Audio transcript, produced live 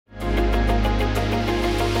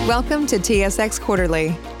Welcome to TSX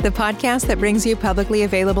Quarterly, the podcast that brings you publicly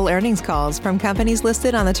available earnings calls from companies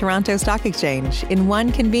listed on the Toronto Stock Exchange in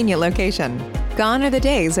one convenient location. Gone are the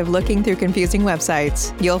days of looking through confusing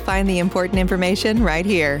websites. You'll find the important information right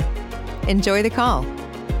here. Enjoy the call.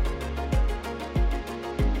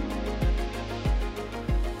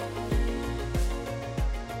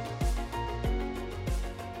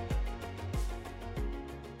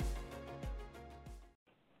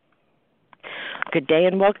 Good day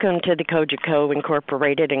and welcome to the Cogeco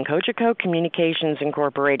Incorporated and Cogeco Communications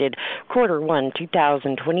Incorporated Quarter 1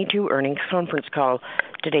 2022 earnings conference call.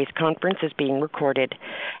 Today's conference is being recorded.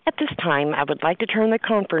 At this time, I would like to turn the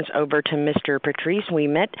conference over to Mr. Patrice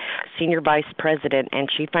Ouimet, Senior Vice President and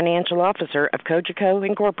Chief Financial Officer of Cogeco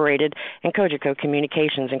Incorporated and Cogeco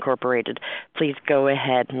Communications Incorporated. Please go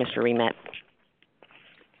ahead, Mr. Ouimet.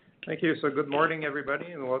 Thank you. So good morning,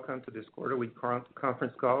 everybody, and welcome to this quarterly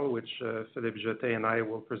conference call, which Philippe Jeté and I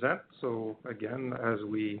will present. So again, as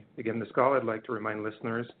we begin this call, I'd like to remind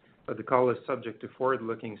listeners that the call is subject to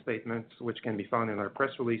forward-looking statements, which can be found in our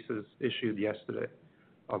press releases issued yesterday.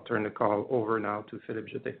 I'll turn the call over now to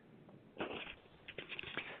Philippe Jeté.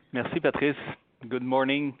 Merci, Patrice. Good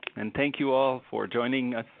morning, and thank you all for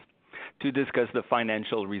joining us to discuss the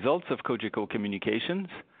financial results of Cogeco Communications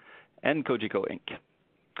and Cogeco Inc.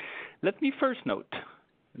 Let me first note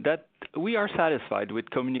that we are satisfied with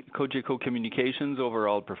Cogeco Communications'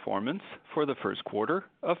 overall performance for the first quarter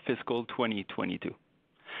of fiscal 2022,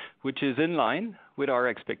 which is in line with our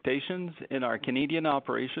expectations in our Canadian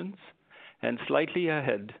operations and slightly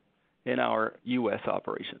ahead in our U.S.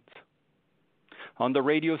 operations. On the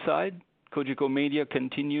radio side, Cogeco Media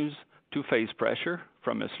continues to face pressure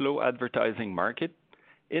from a slow advertising market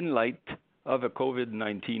in light of a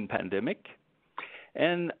COVID-19 pandemic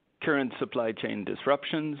and current supply chain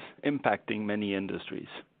disruptions impacting many industries.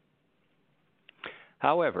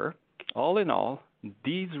 However, all in all,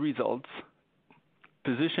 these results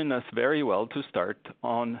position us very well to start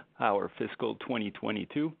on our fiscal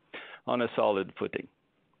 2022 on a solid footing.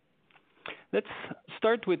 Let's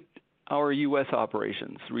start with our U.S.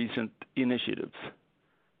 operations, recent initiatives.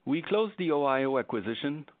 We closed the Ohio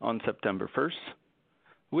acquisition on September 1st,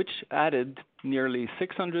 which added nearly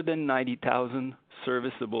 690,000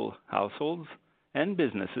 serviceable households and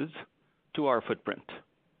businesses to our footprint.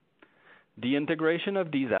 The integration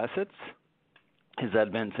of these assets is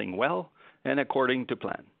advancing well and according to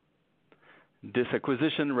plan. This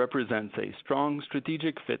acquisition represents a strong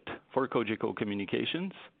strategic fit for Cogeco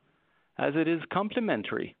Communications, as it is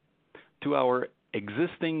complementary to our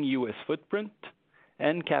existing U.S. footprint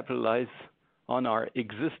and capitalize on our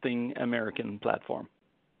existing American platform.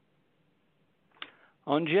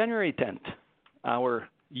 On January 10th, our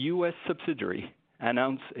U.S. subsidiary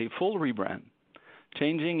announced a full rebrand,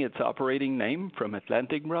 changing its operating name from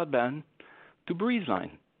Atlantic Broadband to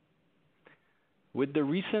Breezeline. With the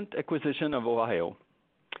recent acquisition of Ohio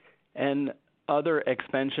and other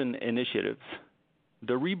expansion initiatives,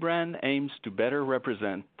 the rebrand aims to better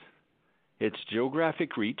represent its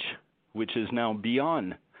geographic reach, which is now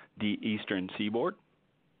beyond the Eastern Seaboard,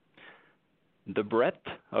 the breadth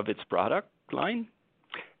of its product line,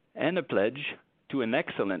 and a pledge to an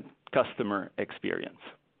excellent customer experience.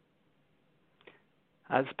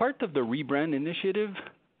 As part of the rebrand initiative,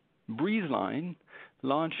 Breezeline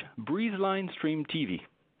launched Breezeline Stream TV,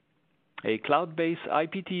 a cloud-based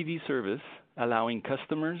IPTV service allowing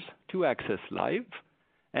customers to access live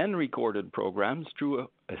and recorded programs through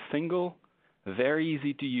a single, very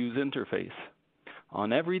easy-to-use interface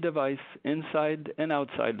on every device inside and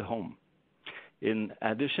outside the home, in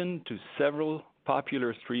addition to several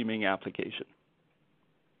popular streaming application.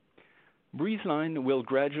 Breezeline will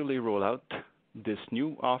gradually roll out this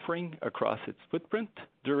new offering across its footprint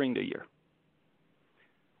during the year.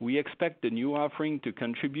 We expect the new offering to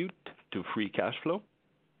contribute to free cash flow,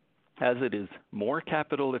 as it is more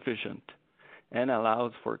capital efficient and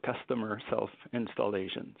allows for customer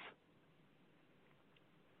self-installations.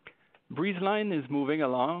 Breezeline is moving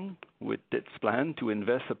along with its plan to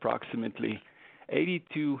invest approximately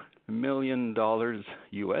 $82 million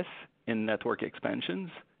US in network expansions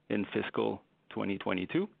in fiscal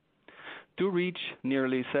 2022 to reach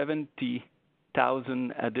nearly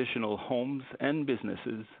 70,000 additional homes and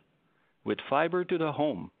businesses with fiber to the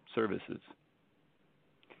home services.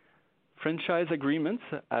 Franchise agreements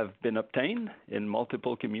have been obtained in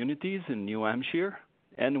multiple communities in New Hampshire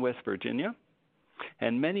and West Virginia,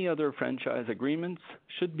 and many other franchise agreements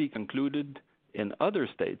should be concluded in other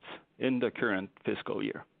states in the current fiscal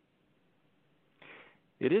year.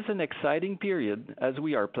 It is an exciting period as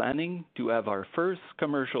we are planning to have our first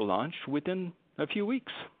commercial launch within a few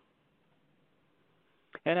weeks.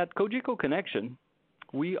 And at Cogeco Connexion,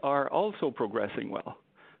 we are also progressing well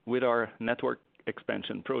with our network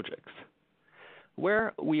expansion projects,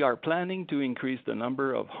 where we are planning to increase the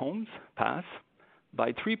number of homes passed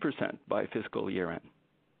by 3% by fiscal year end.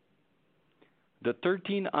 The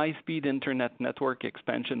 13 high-speed internet network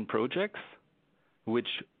expansion projects, which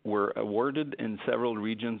were awarded in several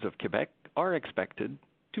regions of Quebec, are expected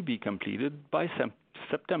to be completed by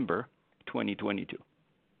September 2022.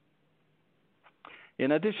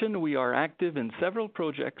 In addition, we are active in several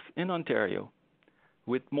projects in Ontario,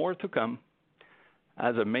 with more to come,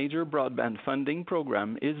 as a major broadband funding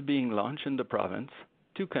program is being launched in the province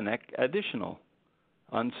to connect additional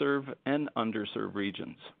unserved and underserved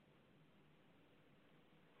regions.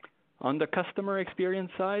 On the customer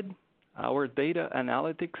experience side, our data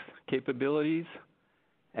analytics capabilities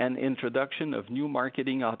and introduction of new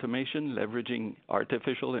marketing automation leveraging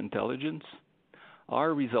artificial intelligence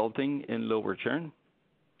are resulting in lower churn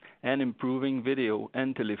and improving video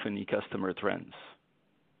and telephony customer trends.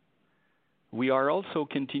 We are also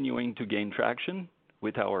continuing to gain traction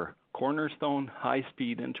with our cornerstone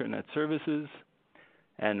high-speed internet services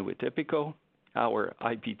and with Epico, our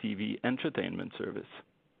IPTV entertainment service.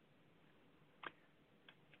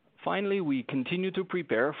 Finally, we continue to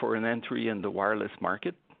prepare for an entry in the wireless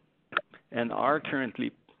market and are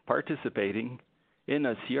currently participating in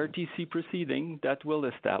a CRTC proceeding that will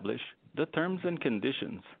establish the terms and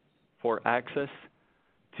conditions for access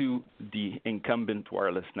to the incumbent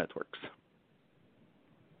wireless networks.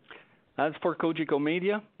 As for Cogeco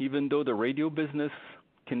Media, even though the radio business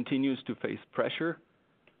continues to face pressure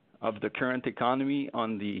of the current economy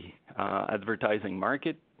on the advertising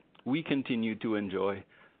market, we continue to enjoy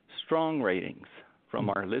strong ratings from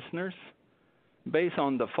our listeners based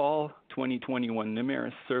on the fall 2021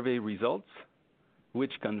 Numeris survey results,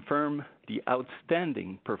 which confirm the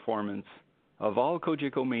outstanding performance of all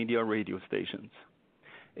Cogeco Media radio stations.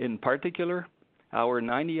 In particular, our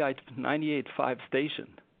 98.5 station,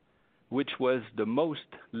 which was the most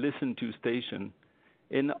listened to station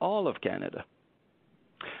in all of Canada.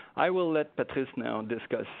 I will let Patrice now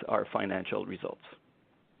discuss our financial results.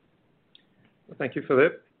 Thank you,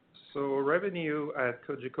 Philippe. So revenue at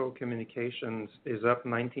Cogeco Communications is up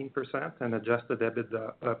 19% and adjusted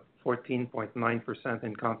EBITDA up 14.9%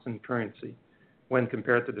 in constant currency when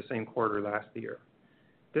compared to the same quarter last year.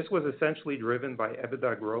 This was essentially driven by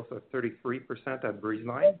EBITDA growth of 33% at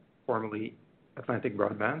Breezeline, formerly Atlantic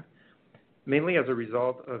Broadband, mainly as a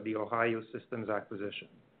result of the Ohio Systems acquisition.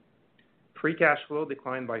 Free cash flow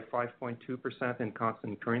declined by 5.2% in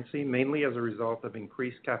constant currency, mainly as a result of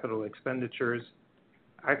increased capital expenditures,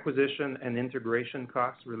 acquisition and integration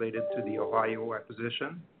costs related to the Ohio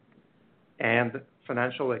acquisition, and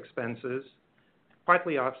financial expenses,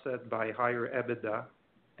 partly offset by higher EBITDA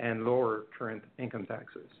and lower current income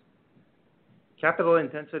taxes. Capital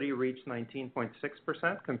intensity reached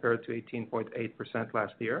 19.6% compared to 18.8%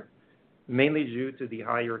 last year, mainly due to the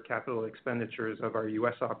higher capital expenditures of our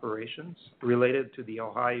U.S. operations related to the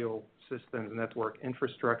Ohio Systems network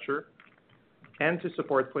infrastructure and to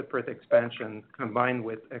support footprint expansion combined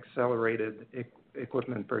with accelerated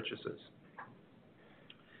equipment purchases.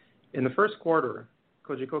 In the first quarter,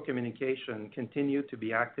 Cogeco Communication continued to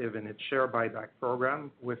be active in its share buyback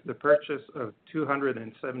program with the purchase of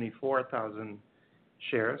 274,000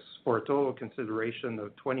 shares for a total consideration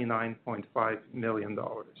of $29.5 million.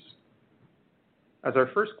 As our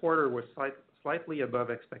first quarter was slightly above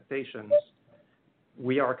expectations,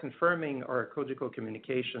 we are confirming our Cogeco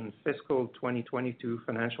Communications fiscal 2022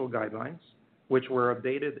 financial guidelines, which were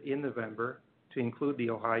updated in November to include the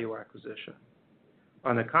Ohio acquisition.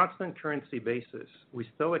 On a constant currency basis, we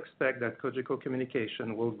still expect that Cogeco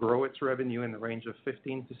Communications will grow its revenue in the range of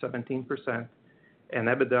 15 to 17% and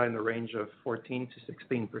EBITDA in the range of 14 to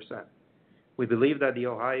 16%. We believe that the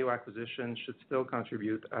Ohio acquisition should still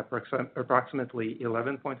contribute approximately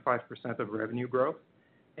 11.5% of revenue growth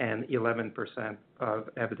and 11% of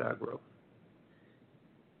EBITDA growth.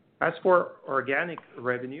 As for organic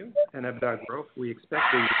revenue and EBITDA growth, we expect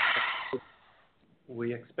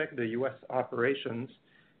the U.S. operations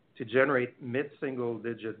to generate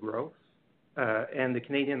mid-single-digit growth and the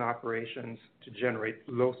Canadian operations to generate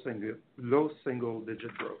low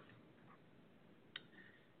single-digit growth.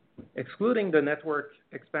 Excluding the network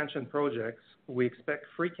expansion projects, we expect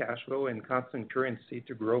free cash flow in constant currency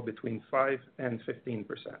to grow between 5 and 15%.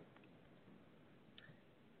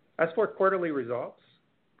 As for quarterly results,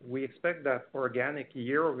 we expect that organic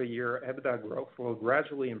year-over-year EBITDA growth will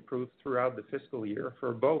gradually improve throughout the fiscal year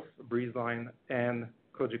for both Breezeline and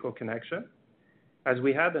Cogeco Connexion, as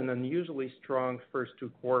we had an unusually strong first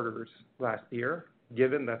two quarters last year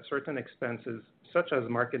given that certain expenses, such as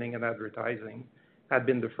marketing and advertising, had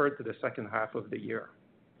been deferred to the second half of the year.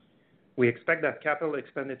 We expect that capital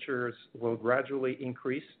expenditures will gradually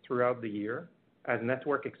increase throughout the year as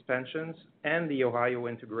network expansions and the Ohio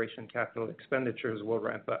integration capital expenditures will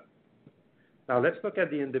ramp up. Now let's look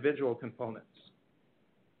at the individual components.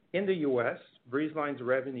 In the U.S., BreezeLine's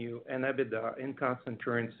revenue and EBITDA in constant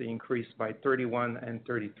currency increased by 31% and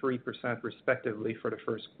 33% respectively for the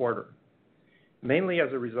first quarter, mainly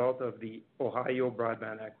as a result of the Ohio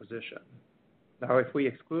broadband acquisition. Now, if we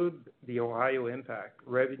exclude the Ohio impact,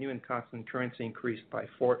 revenue in constant currency increased by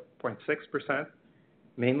 4.6%,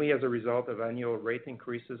 mainly as a result of annual rate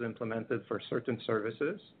increases implemented for certain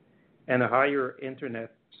services and a higher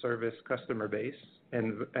internet service customer base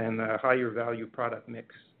and a higher value product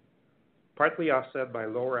mix, partly offset by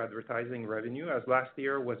lower advertising revenue as last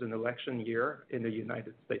year was an election year in the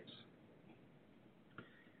United States.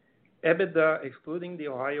 EBITDA, excluding the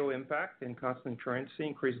Ohio impact in constant currency,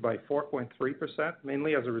 increased by 4.3%,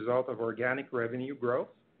 mainly as a result of organic revenue growth,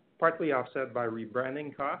 partly offset by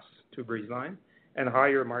rebranding costs to BreezeLine and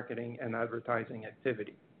higher marketing and advertising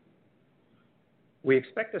activity. We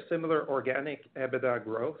expect a similar organic EBITDA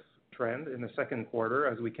growth trend in the second quarter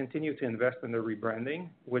as we continue to invest in the rebranding,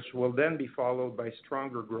 which will then be followed by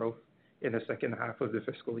stronger growth in the second half of the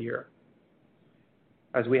fiscal year.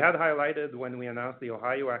 As we had highlighted when we announced the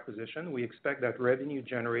Ohio acquisition, we expect that revenue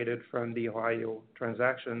generated from the Ohio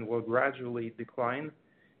transaction will gradually decline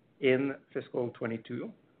in fiscal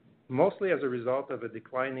 22, mostly as a result of a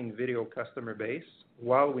declining video customer base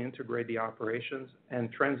while we integrate the operations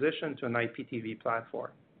and transition to an IPTV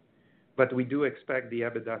platform. But we do expect the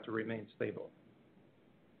EBITDA to remain stable.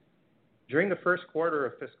 During the first quarter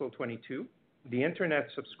of fiscal 22, the internet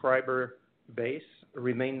subscriber base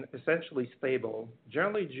remained essentially stable,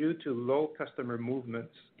 generally due to low customer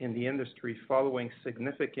movements in the industry following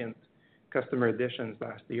significant customer additions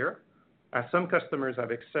last year, as some customers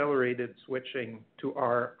have accelerated switching to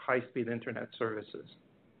our high-speed internet services.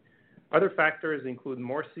 Other factors include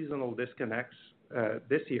more seasonal disconnects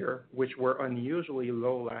this year, which were unusually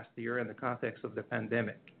low last year in the context of the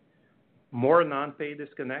pandemic. More non-pay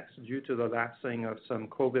disconnects due to the lapsing of some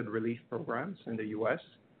COVID relief programs in the U.S.,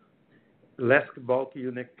 less bulk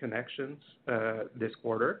unit connections this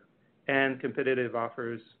quarter, and competitive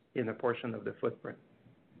offers in a portion of the footprint.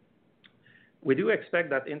 We do expect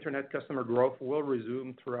that internet customer growth will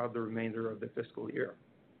resume throughout the remainder of the fiscal year.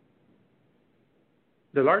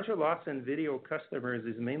 The larger loss in video customers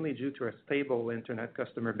is mainly due to a stable internet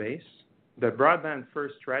customer base, the broadband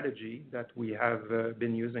first strategy that we have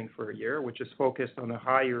been using for a year, which is focused on a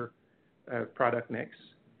higher product mix,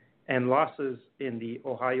 and losses in the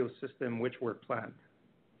Ohio system, which were planned.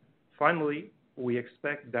 Finally, we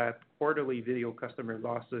expect that quarterly video customer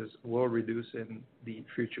losses will reduce in the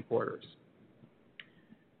future quarters.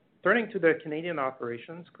 Turning to the Canadian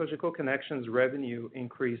operations, Cogeco Connexion's revenue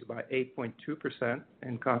increased by 8.2%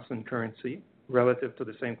 in constant currency relative to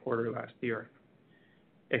the same quarter last year.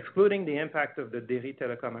 Excluding the impact of the Déry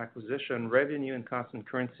Telecom acquisition, revenue in constant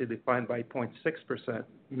currency declined by 0.6%,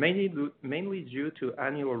 mainly due to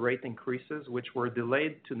annual rate increases, which were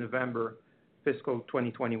delayed to November fiscal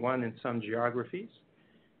 2021 in some geographies,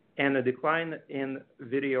 and a decline in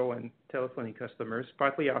video and telephony customers,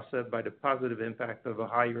 partly offset by the positive impact of a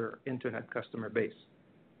higher internet customer base.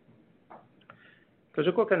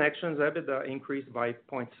 Cogeco Connexion's EBITDA increased by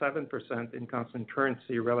 0.7% in constant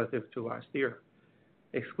currency relative to last year.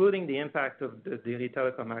 Excluding the impact of the Déry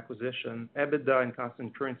Telecom acquisition, EBITDA in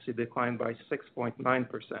constant currency declined by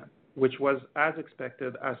 6.9%, which was as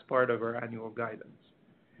expected as part of our annual guidance.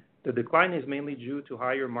 The decline is mainly due to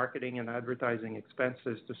higher marketing and advertising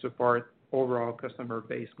expenses to support overall customer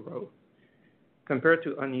base growth, compared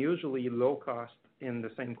to unusually low cost in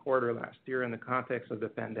the same quarter last year in the context of the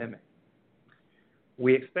pandemic.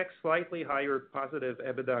 We expect slightly higher positive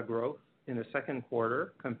EBITDA growth in the second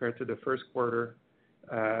quarter compared to the first quarter,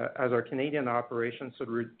 as our Canadian operations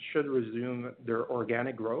should resume their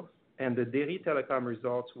organic growth, and the Déry Telecom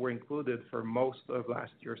results were included for most of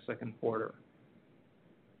last year's second quarter.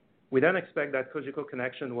 We then expect that Cogeco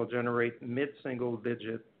Connexion will generate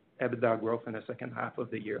mid-single-digit EBITDA growth in the second half of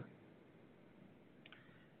the year.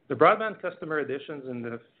 The broadband customer additions in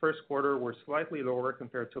the first quarter were slightly lower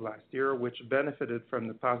compared to last year, which benefited from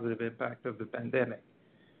the positive impact of the pandemic.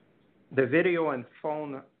 The video and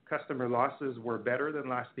phone customer losses were better than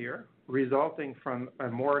last year, resulting from a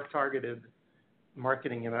more targeted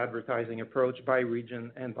marketing and advertising approach by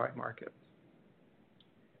region and by market.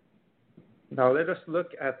 Now let us look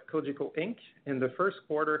at Cogeco Inc. In the first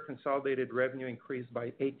quarter, consolidated revenue increased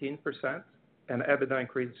by 18%, and EBITDA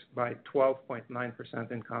increased by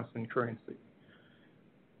 12.9% in constant currency.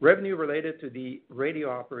 Revenue related to the radio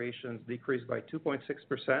operations decreased by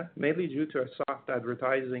 2.6%, mainly due to a soft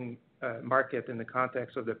advertising market in the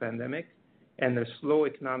context of the pandemic and a slow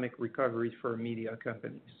economic recovery for media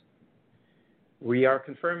companies. We are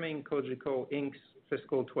confirming Cogeco Inc.'s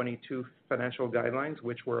fiscal 22 financial guidelines,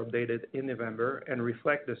 which were updated in November and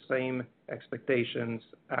reflect the same expectations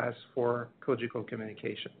as for Cogeco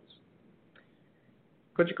Communications.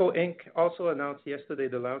 Cogeco Inc. also announced yesterday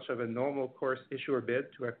the launch of a normal course issuer bid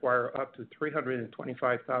to acquire up to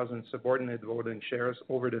 325,000 subordinate voting shares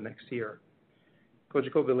over the next year.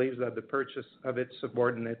 Cogeco believes that the purchase of its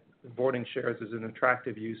subordinate voting shares is an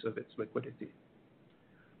attractive use of its liquidity.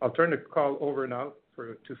 I'll turn the call over now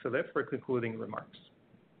to Philippe for concluding remarks.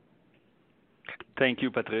 Thank you,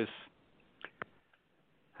 Patrice.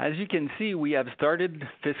 As you can see, we have started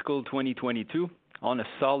fiscal 2022 on a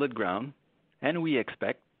solid ground, and we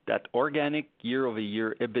expect that organic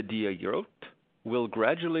year-over-year EBITDA growth will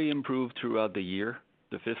gradually improve throughout the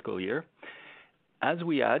fiscal year, as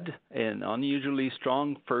we had an unusually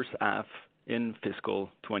strong first half in fiscal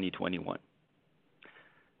 2021.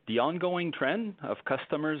 The ongoing trend of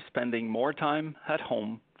customers spending more time at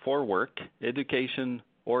home for work, education,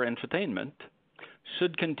 or entertainment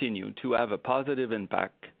should continue to have a positive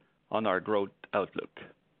impact on our growth outlook.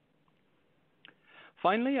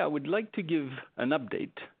 Finally, I would like to give an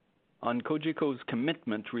update on Cogeco's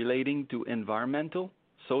commitment relating to environmental,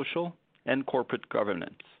 social, and corporate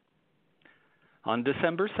governance. On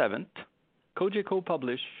December 7th, Cogeco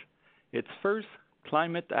published its first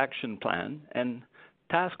Climate Action Plan and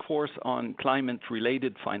Task Force on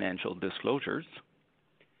Climate-Related Financial Disclosures,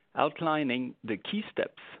 outlining the key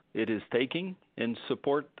steps it is taking in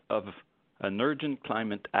support of an urgent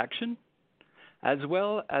climate action, as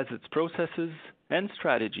well as its processes and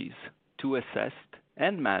strategies to assess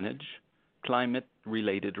and manage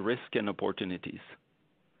climate-related risk and opportunities.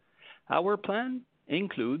 Our plan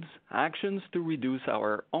includes actions to reduce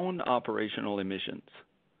our own operational emissions,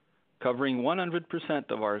 covering 100%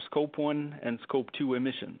 of our Scope 1 and Scope 2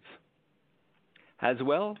 emissions, as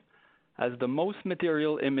well as the most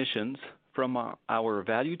material emissions from our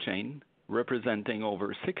value chain, representing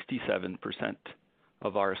over 67%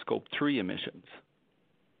 of our Scope 3 emissions.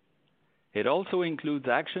 It also includes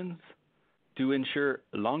actions to ensure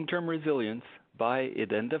long-term resilience by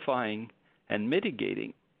identifying and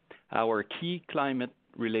mitigating our key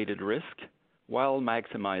climate-related risk while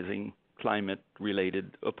maximizing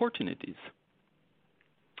climate-related opportunities.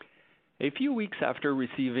 A few weeks after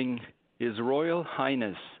receiving His Royal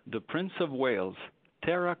Highness the Prince of Wales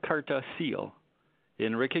Terra Carta Seal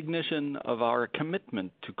in recognition of our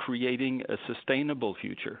commitment to creating a sustainable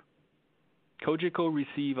future, Cogeco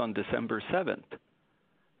received on December 7th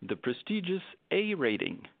the prestigious A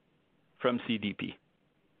rating from CDP.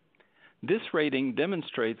 This rating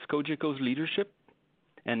demonstrates Cogeco's leadership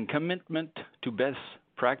and commitment to best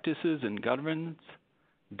practices in governance,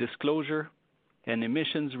 disclosure, and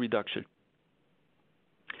emissions reduction.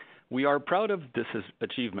 We are proud of this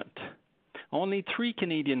achievement. Only 3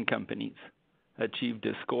 Canadian companies achieved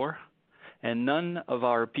this score, and none of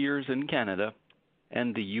our peers in Canada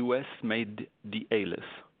and the U.S. made the A list.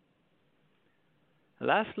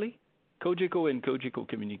 Lastly, Cogeco and Cogeco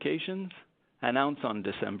Communications announced on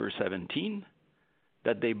December 17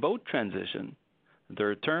 that they both transitioned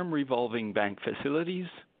their term revolving bank facilities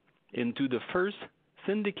into the first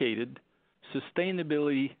syndicated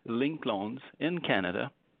sustainability-linked loans in Canada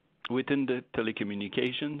within the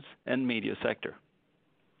telecommunications and media sector.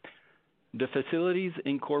 The facilities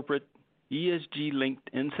incorporate ESG-linked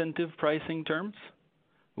incentive pricing terms,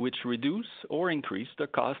 which reduce or increase the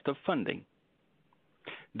cost of funding,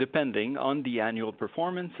 depending on the annual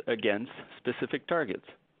performance against specific targets.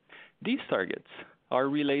 These targets are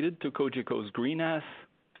related to Cogeco's greenhouse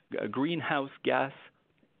gas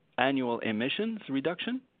annual emissions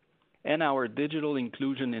reduction and our digital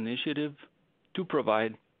inclusion initiative to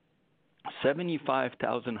provide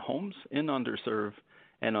 75,000 homes in underserved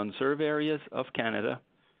and unserved areas of Canada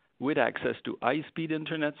with access to high-speed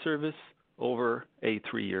internet service over a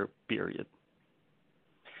 3-year period.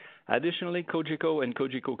 Additionally, Cogeco and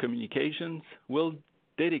Cogeco Communications will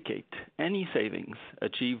dedicate any savings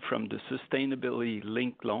achieved from the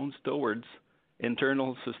sustainability-linked loans towards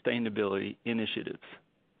internal sustainability initiatives.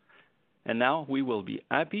 And now we will be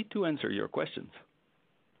happy to answer your questions.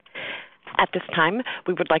 At this time,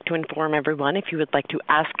 we would like to inform everyone if you would like to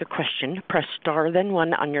ask a question, press star then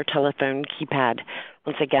 1 on your telephone keypad.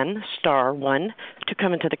 Once again, star 1 to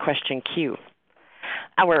come into the question queue.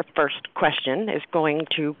 Our first question is going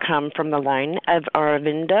to come from the line of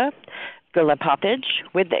Aravinda Philip Hoppage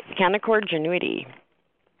with Canaccord Genuity.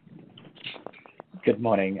 Good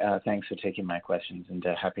morning. Thanks for taking my questions, and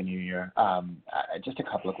Happy New Year. Just a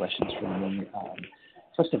couple of questions from me.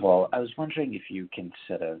 First of all, I was wondering if you can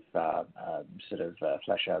sort of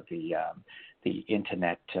flesh out the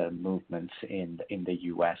internet movements in the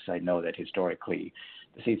U.S. I know that historically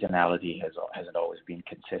the seasonality hasn't always been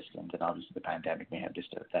consistent, and obviously the pandemic may have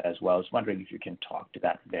disturbed that as well. I was wondering if you can talk to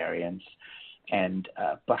that variance, and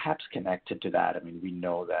perhaps connected to that. I mean, we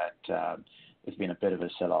know that there's been a bit of a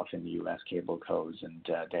sell-off in the U.S. cable codes, and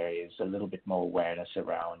there is a little bit more awareness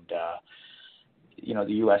around, the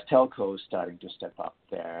U.S. telcos starting to step up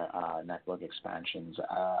their network expansions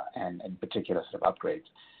and in particular sort of upgrades.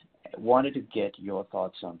 Wanted to get your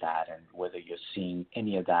thoughts on that and whether you're seeing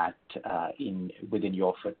any of that within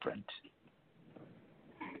your footprint.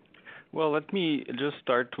 Well, let me just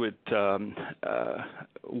start with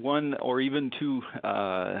one or even two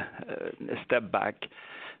step back.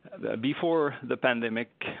 Before the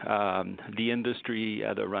pandemic, the industry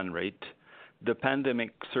at a run rate. The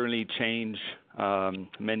pandemic certainly changed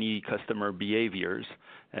many customer behaviors,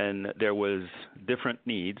 and there was different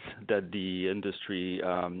needs that the industry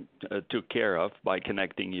took care of by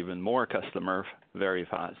connecting even more customers very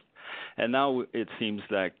fast. And now it seems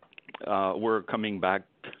like we're coming back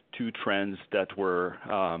to trends that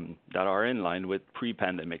are in line with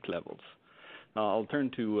pre-pandemic levels. I'll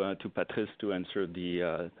turn to Patrice to answer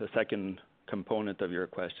the second component of your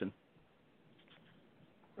question.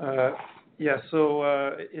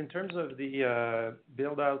 So in terms of the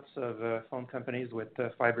build-outs of phone companies with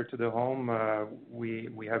fiber to the home,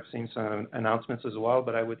 we have seen some announcements as well,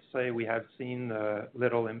 but I would say we have seen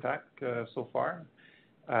little impact so far.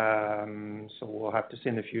 So we'll have to see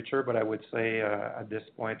in the future, but I would say at this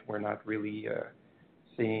point we're not really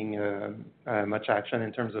seeing much action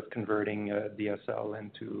in terms of converting DSL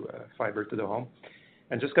into fiber to the home.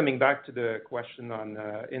 And just coming back to the question on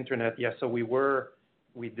internet, so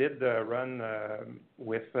we did run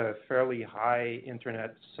with fairly high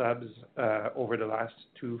internet subs over the last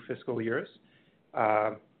 2 fiscal years.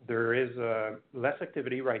 There is less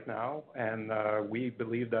activity right now, and we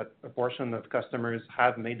believe that a portion of customers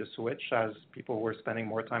have made the switch as people were spending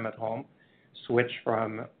more time at home, switch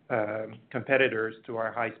from competitors to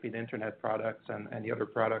our high-speed internet products and the other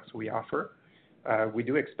products we offer. We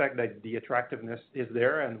do expect that the attractiveness is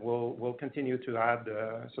there, and we'll continue to add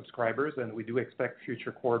subscribers, and we do expect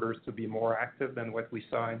future quarters to be more active than what we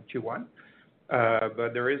saw in Q1.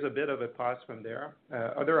 But there is a bit of a pause from there.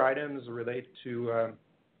 Other items relate to,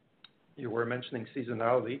 you were mentioning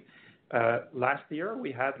seasonality. Last year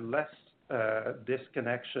we had less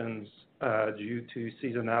disconnections due to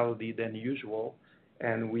seasonality than usual,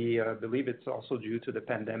 and we believe it's also due to the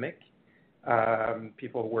pandemic.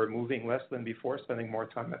 People were moving less than before, spending more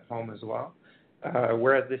time at home as well.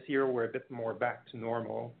 Whereas this year we're a bit more back to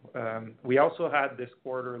normal. We also had this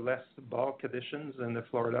quarter less bulk additions in the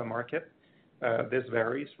Florida market. This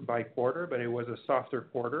varies by quarter, but it was a softer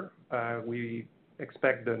quarter. We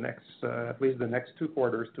expect at least the next 2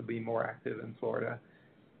 quarters to be more active in Florida.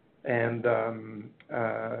 And the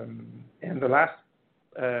last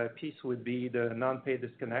piece would be the non-pay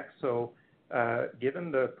disconnect. So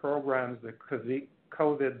given the programs, the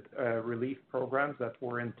COVID relief programs that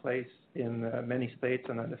were in place in many states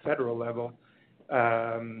and at the federal level,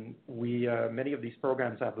 many of these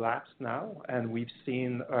programs have lapsed now, and we've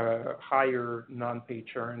seen higher non-pay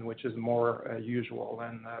churn, which is more usual,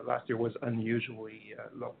 and last year was unusually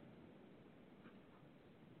low.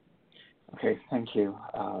 Okay, thank you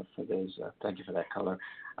for those. Thank you for that color.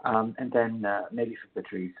 And then maybe for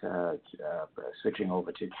Patrice, switching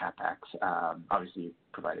over to CapEx. Obviously, you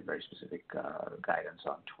provided very specific guidance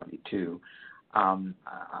on 22.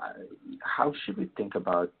 How should we think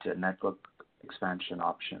about network expansion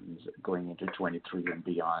options going into 23 and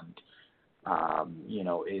beyond? Are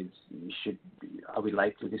we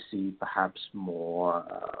likely to see perhaps more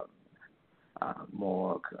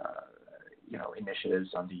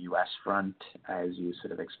initiatives on the U.S. front as you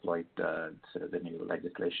sort of exploit the new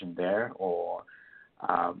legislation there, or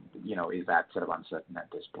is that sort of uncertain at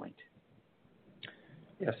this point?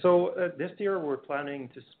 Yeah. So this year we're planning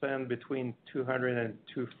to spend between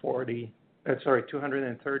 $230 and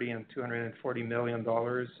 $240 million,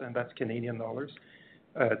 and that's Canadian dollars,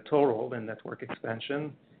 total in network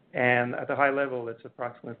expansion. And at a high level, it's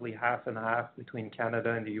approximately half and half between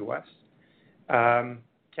Canada and the U.S.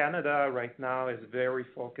 Canada right now is very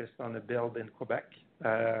focused on the build in Quebec,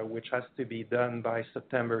 which has to be done by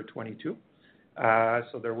September 22.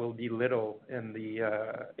 So there will be little in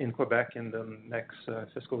Quebec in the next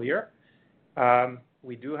fiscal year.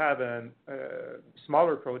 we do have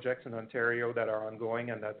smaller projects in Ontario that are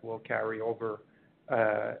ongoing and that will carry over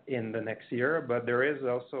in the next year. But there is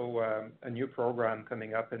also a new program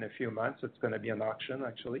coming up in a few months. It's going to be an auction,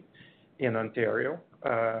 actually, in Ontario.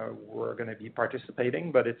 We're going to be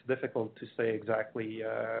participating, but it's difficult to say exactly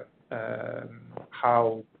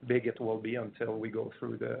how big it will be until we go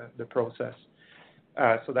through the process.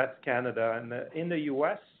 So that's Canada. And in the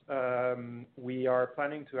U.S., we are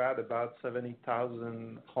planning to add about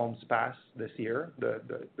 70,000 homes passed this year.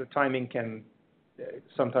 The timing can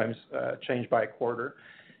sometimes change by a quarter,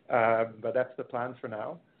 but that's the plan for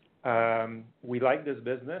now. We like this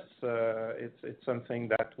business. It's something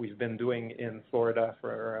that we've been doing in Florida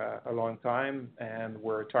for a long time, and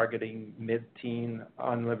we're targeting mid-teen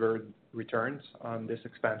unlevered returns on this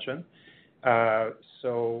expansion.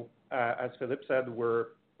 So as Philippe said, we're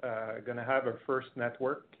going to have our first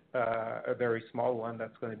network, a very small one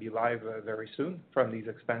that's going to be live very soon from these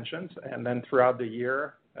expansions. And then throughout the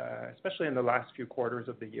year, especially in the last few quarters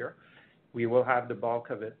of the year, we will have the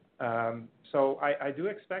bulk of it. So I do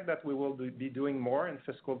expect that we will be doing more in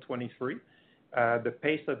fiscal 23. The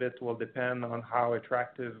pace of it will depend on how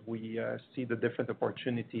attractive we see the different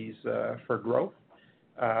opportunities for growth.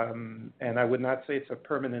 And I would not say it's a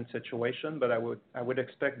permanent situation, but I would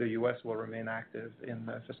expect the U.S. will remain active in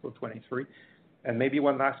fiscal 23. And maybe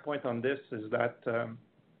one last point on this is that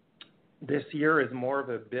this year is more of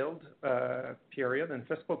a build period. In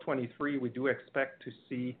fiscal 23, we do expect to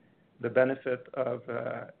see the benefit of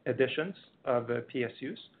additions of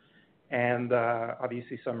PSUs and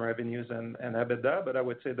obviously some revenues and EBITDA, but I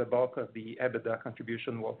would say the bulk of the EBITDA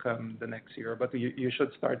contribution will come the next year. But you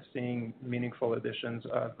should start seeing meaningful additions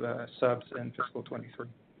of subs in fiscal 23.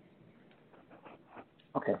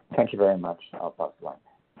 Okay, thank you very much. I'll pass the line.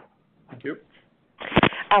 Thank you.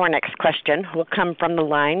 Our next question will come from the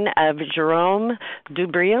line of Jerome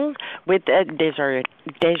Dubreuil with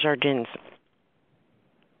Desjardins.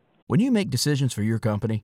 When you make decisions for your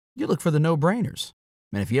company, you look for the no-brainers.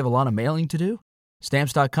 And if you have a lot of mailing to do,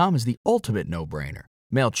 Stamps.com is the ultimate no-brainer.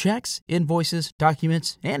 Mail checks, invoices,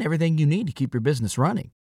 documents, and everything you need to keep your business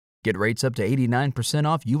running. Get rates up to 89%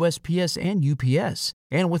 off USPS and UPS.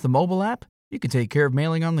 And with the mobile app, you can take care of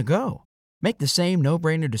mailing on the go. Make the same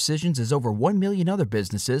no-brainer decisions as over 1 million other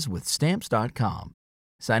businesses with Stamps.com.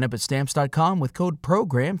 Sign up at Stamps.com with code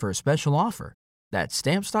PROGRAM for a special offer. That's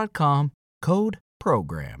Stamps.com, code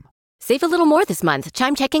PROGRAM. Save a little more this month.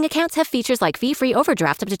 Chime checking accounts have features like fee-free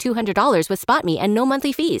overdraft up to $200 with SpotMe and no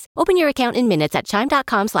monthly fees. Open your account in minutes at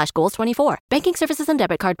chime.com/goals24. Banking services and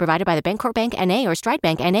debit card provided by the Bancorp Bank N.A. or Stride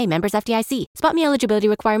Bank N.A. members FDIC. SpotMe eligibility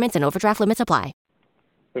requirements and overdraft limits apply.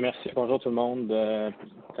 Merci. Bonjour tout le monde.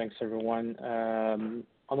 Thanks, everyone.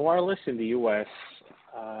 On wireless in the U.S.,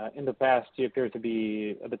 in the past, you appear to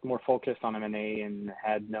be a bit more focused on M&A and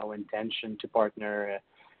had no intention to partner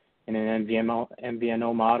in an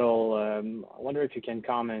MVNO model. I wonder if you can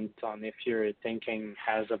comment on if your thinking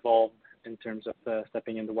has evolved in terms of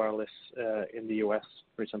stepping into wireless in the U.S.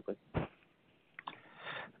 recently.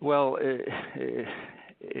 Well,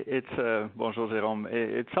 bonjour, Jérôme.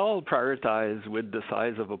 It's all prioritized with the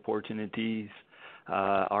size of opportunities,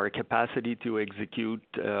 our capacity to execute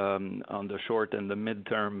on the short and the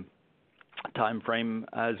midterm time frame,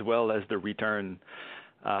 as well as the return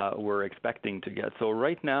we're expecting to get. So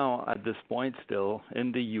right now, at this point still,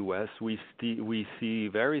 in the U.S., we see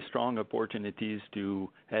very strong opportunities to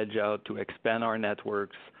hedge out, to expand our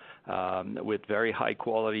networks with very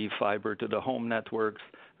high-quality fiber-to-the-home networks,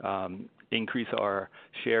 increase our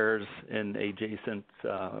shares in adjacent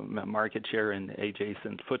market share in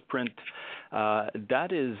adjacent footprint.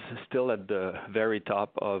 That is still at the very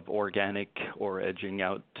top of organic or edging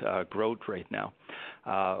out growth right now.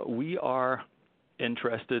 We are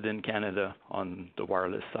interested in Canada on the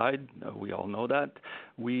wireless side. We all know that.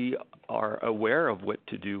 We are aware of what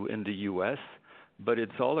to do in the U.S., but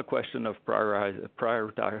it's all a question of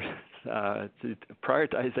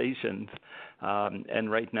prioritizations.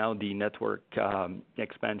 And right now, the network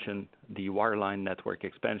expansion, the wireline network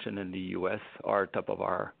expansion in the U.S. are top of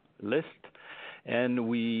our list. And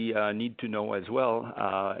we need to know as well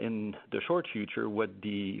in the short future what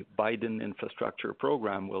the Biden infrastructure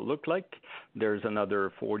program will look like. There's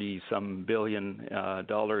another $40-some billion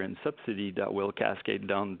in subsidy that will cascade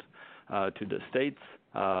down to the states.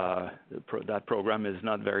 That program is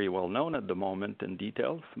not very well known at the moment in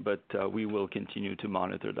details, but we will continue to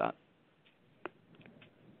monitor that.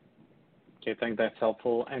 Okay, I think that's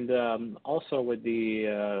helpful. And also with the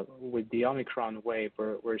Omicron wave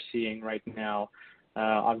we're seeing right now,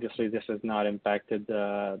 obviously this has not impacted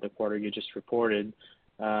the quarter you just reported.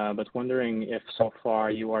 but wondering if so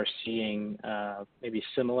far you are seeing maybe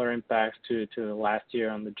similar impacts to last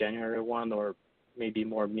year on the January one, or maybe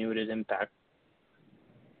more muted impact.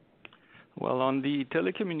 Well, on the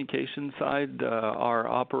telecommunication side, our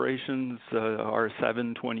operations, our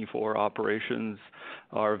 7/24 operations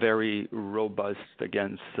are very robust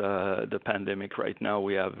against the pandemic right now.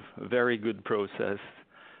 We have a very good process.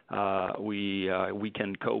 We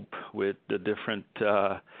can cope with the different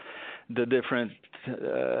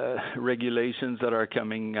regulations that are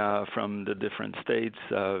coming from the different states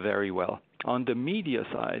very well. On the media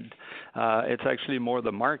side, it's actually more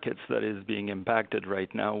the markets that is being impacted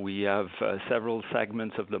right now. We have several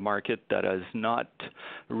segments of the market that has not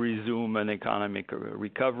resumed an economic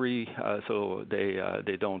recovery, so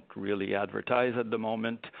they don't really advertise at the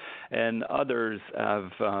moment, and others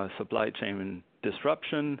have supply chain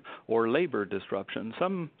disruption or labor disruption.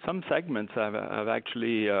 Some segments have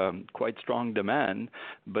actually quite strong demand,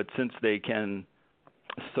 but since they can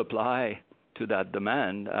supply to that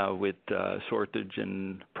demand with shortage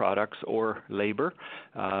in products or labor,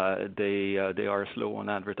 they are slow on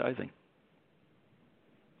advertising.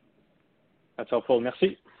 That's helpful.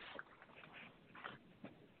 Merci.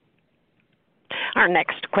 Our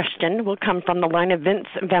next question will come from the line of Vince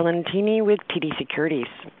Valentini with TD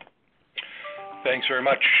Securities. Thanks very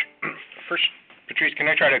much. First, Patrice, can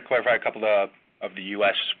I try to clarify a couple of the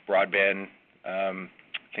U.S. broadband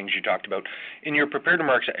things you talked about? In your prepared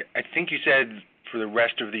remarks, I think you said for the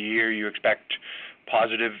rest of the year you expect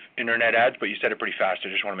positive internet adds, but you said it pretty fast. I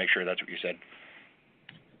just want to make sure that's what you said.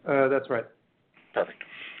 That's right. Perfect.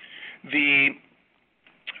 The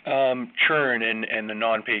churn and the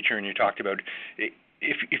non-pay churn you talked about,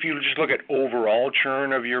 if you just look at overall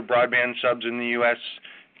churn of your broadband subs in the U.S.,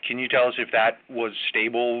 can you tell us if that was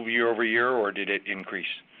stable year over year or did it increase?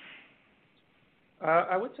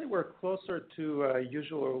 I would say we're closer to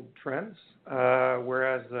usual trends,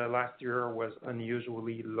 whereas last year was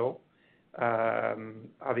unusually low.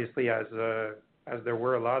 Obviously, as there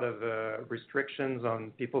were a lot of restrictions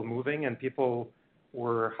on people moving and people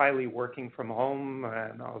were highly working from home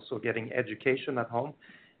and also getting education at home,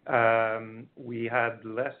 we had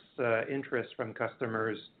less interest from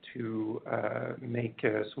customers to make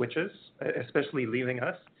switches, especially leaving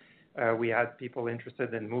us. We had people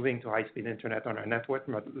interested in moving to high-speed internet on our network,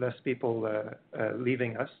 but less people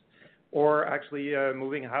leaving us, or actually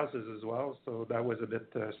moving houses as well. So that was a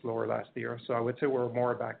bit slower last year. So I would say we're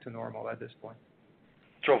more back to normal at this point.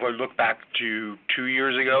 So if I look back to 2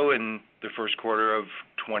 years ago in the first quarter of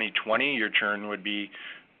 2020, your churn would be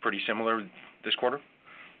pretty similar this quarter?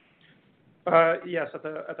 Yes, at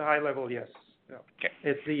a high level, yes. Yeah. Okay.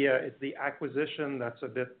 It's the acquisition that's a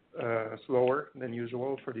bit slower than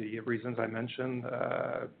usual for the reasons I mentioned.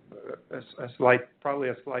 Probably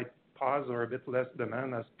a slight pause or a bit less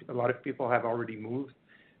demand, as a lot of people have already moved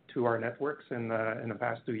to our networks in the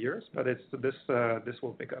past 2 years. But this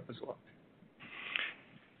will pick up as well.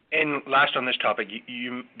 And last on this topic,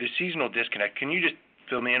 the seasonal disconnect. Can you just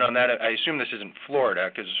fill me in on that? I assume this isn't Florida,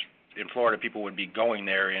 because in Florida people would be going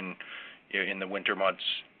there in the winter months,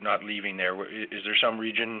 not leaving there. Is there some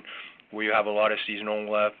region where you have a lot of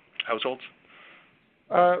seasonal households?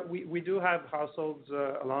 We do have households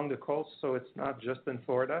along the coast, so it's not just in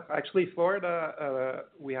Florida. Actually, Florida,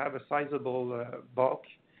 we have a sizable bulk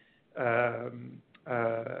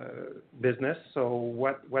business. So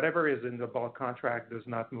whatever is in the bulk contract does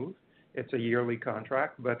not move. It's a yearly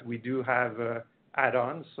contract, but we do have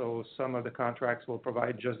add-ons. So some of the contracts will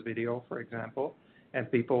provide just video, for example, and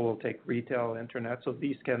people will take retail internet. So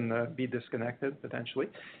these can be disconnected potentially.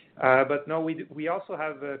 But no, we also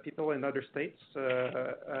have people in other states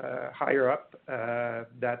higher up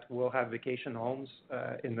that will have vacation homes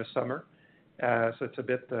in the summer. So it's a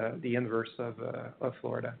bit the inverse of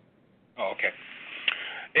Florida. Oh, okay.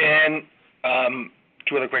 And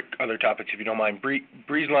two other topics, if you don't mind.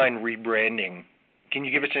 Breezeline rebranding. Can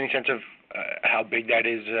you give us any sense of how big that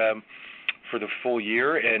is for the full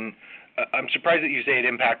year? And I'm surprised that you say it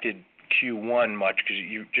impacted Q1 much, because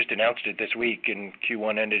you just announced it this week and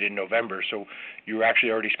Q1 ended in November. So you were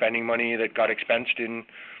actually already spending money that got expensed in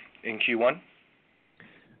Q1?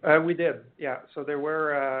 We did, yeah. So there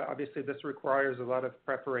were, obviously this requires a lot of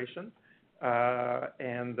preparation.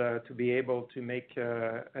 And to be able to make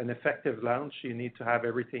an effective launch, you need to have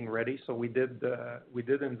everything ready. So we did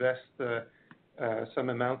invest some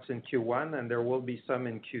amounts in Q1, and there will be some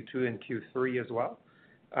in Q2 and Q3 as well.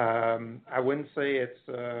 I wouldn't say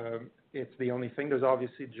it's the only thing. There's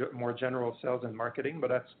obviously more general sales and marketing, but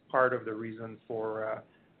that's part of the reason for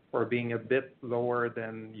being a bit lower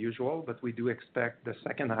than usual. But we do expect the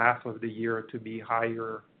second half of the year to be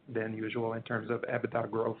higher than usual in terms of EBITDA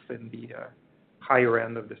growth in the higher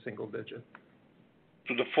end of the single digit.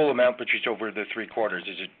 So the full amount purchased over the 3 quarters,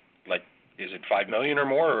 is it 5 million or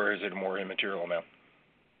more, or is it a more immaterial amount?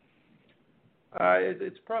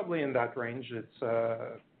 It's probably in that range. It's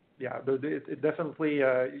it definitely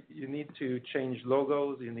you need to change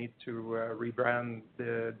logos. You need to rebrand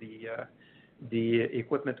the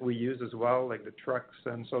equipment we use as well, like the trucks,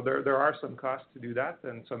 and so there are some costs to do that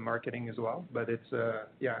and some marketing as well. But it's a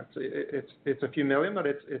few million, but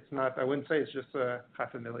it's not. I wouldn't say it's just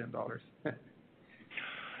 $500,000.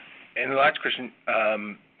 And the last question,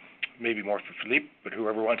 maybe more for Philippe, but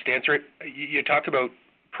whoever wants to answer it. You talked about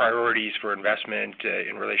priorities for investment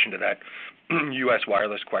in relation to that U.S.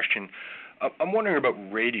 wireless question. I'm wondering about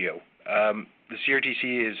radio. The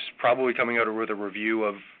CRTC is probably coming out with a review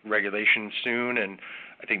of regulations soon, and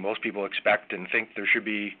I think most people expect and think there should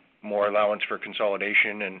be more allowance for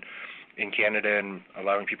consolidation and in Canada and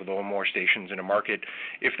allowing people to own more stations in a market.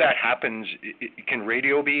 If that happens, can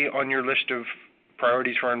radio be on your list of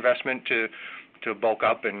priorities for investment to bulk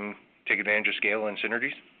up and take advantage of scale and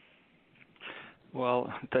synergies?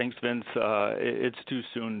 Well, thanks, Vince. It's too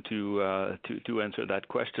soon to answer that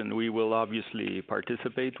question. We will obviously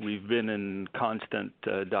participate. We've been in constant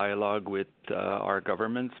dialogue with our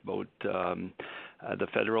governments, both at the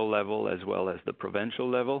federal level as well as the provincial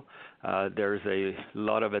level. There's a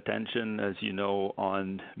lot of attention, as you know,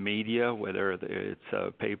 on media, whether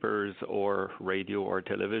it's papers or radio or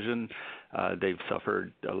television. They've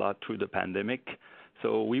suffered a lot through the pandemic.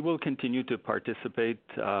 So we will continue to participate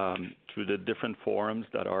through the different forums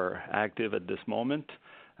that are active at this moment,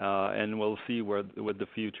 and we'll see what the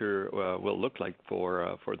future will look like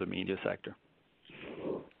for the media sector.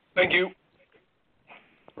 Thank you.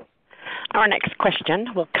 Our next question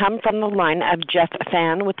will come from the line of Jeff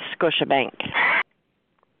Fan with Scotiabank.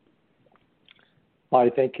 Hi,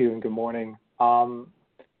 thank you, and good morning.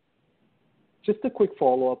 Just a quick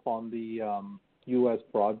follow-up on the U.S.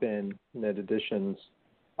 broadband net additions.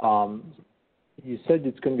 You said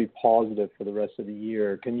it's going to be positive for the rest of the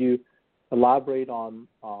year. Can you elaborate on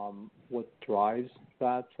what drives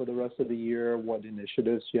that for the rest of the year, what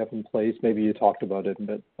initiatives you have in place? Maybe you talked about it,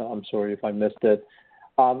 but I'm sorry if I missed it.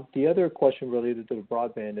 The other question related to the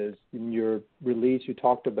broadband is, in your release you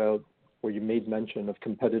talked about, or you made mention of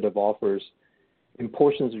competitive offers in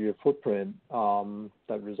portions of your footprint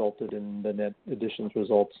that resulted in the net additions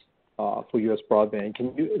results for U.S. broadband.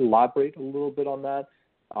 Can you elaborate a little bit on that?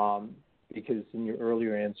 Because in your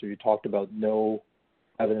earlier answer, you talked about no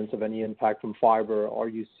evidence of any impact from fiber. Are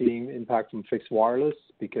you seeing impact from fixed wireless?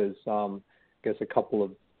 Because I guess a couple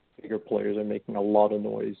of bigger players are making a lot of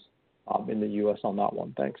noise in the U.S. on that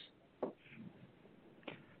one. Thanks.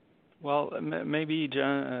 Well, maybe,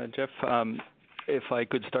 Jeff, if I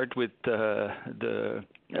could start with the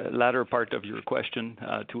latter part of your question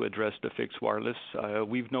to address the fixed wireless.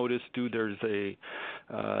 We've noticed, too, there's a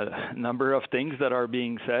number of things that are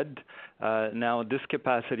being said. Now, this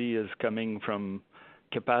capacity is coming from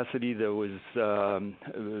capacity that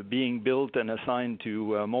was being built and assigned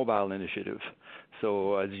to mobile initiative.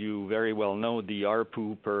 So as you very well know, the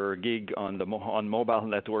ARPU per gig on mobile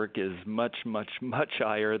network is much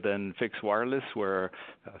higher than fixed wireless, where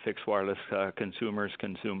fixed wireless consumers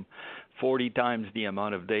consume 40 times the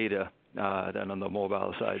amount of data than on the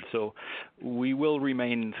mobile side. So we will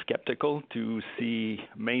remain skeptical to see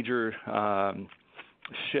major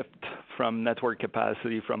shift from network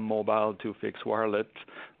capacity from mobile to fixed wireless.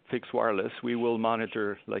 We will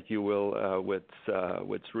monitor, like you will,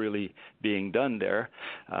 what's really being done there.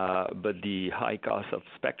 But the high cost of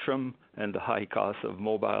spectrum and the high cost of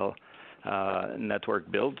mobile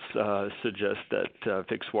network builds suggest that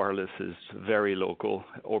fixed wireless is very local,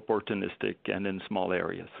 opportunistic, and in small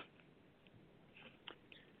areas.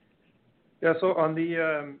 Yeah, so on the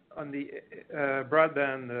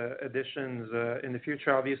broadband additions in the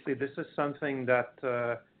future, obviously this is something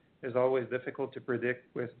that is always difficult to predict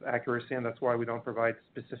with accuracy, and that's why we don't provide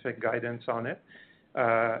specific guidance on it.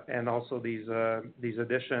 And also these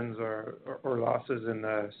additions or losses in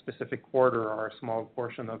a specific quarter are a small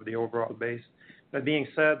portion of the overall base. That being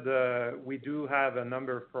said, we do have a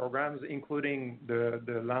number of programs, including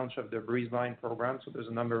the launch of the Breezeline program, so there's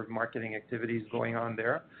a number of marketing activities going on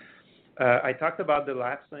there. I talked about the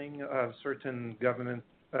lapsing of certain government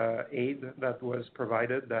aid that was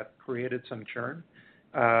provided that created some churn.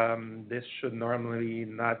 This should normally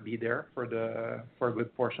not be there for a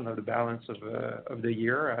good portion of the balance of the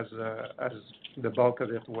year, as the bulk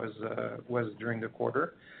of it was during the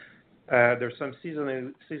quarter. There's some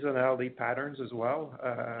seasonality patterns as well.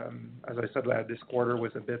 As I said, this quarter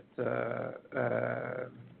was a bit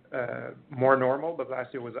more normal, but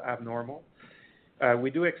last year was abnormal.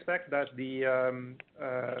 We do expect that the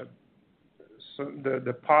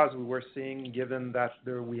pause we were seeing, given that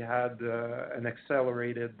we had an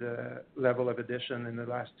accelerated level of addition in the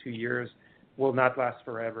last 2 years, will not last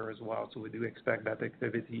forever as well. So we do expect that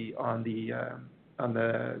activity on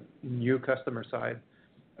the new customer side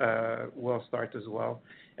will start as well.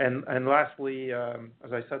 And lastly,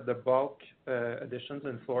 as I said, the bulk additions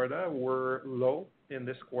in Florida were low in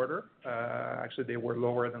this quarter. Actually, they were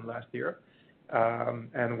lower than last year.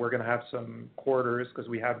 And we're going to have some quarters, because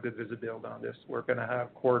we have good visibility on this, we're going to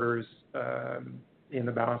have quarters in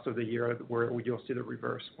the balance of the year where you'll see the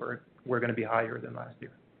reverse, where we're going to be higher than last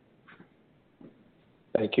year.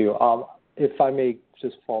 Thank you. If I may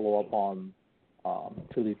just follow up on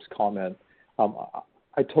Philippe's comment,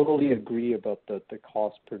 I totally agree about the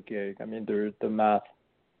cost per gig. I mean, the math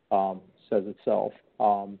says itself.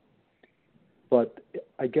 But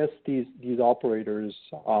I guess these operators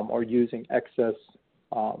are using excess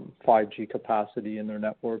 5G capacity in their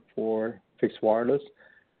network for fixed wireless,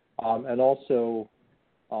 and also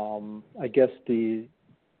I guess the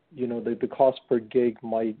cost per gig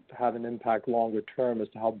might have an impact longer term as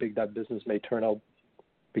to how big that business may turn out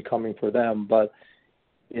becoming for them. But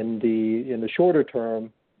in the shorter term,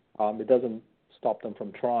 it doesn't stop them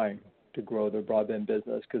from trying to grow their broadband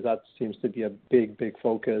business, because that seems to be a big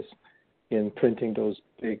focus in printing those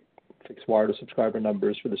big fixed wireless subscriber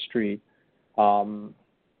numbers for the street.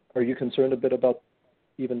 Are you concerned a bit about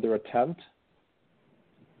even their attempt?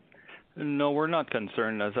 No, we're not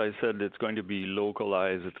concerned. As I said, it's going to be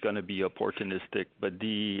localized. It's going to be opportunistic. But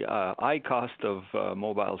the high cost of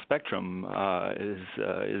mobile spectrum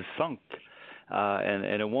is sunk,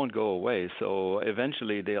 and it won't go away. So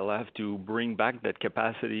eventually they'll have to bring back that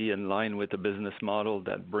capacity in line with the business model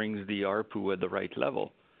that brings the ARPU at the right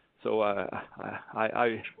level. So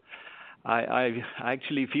I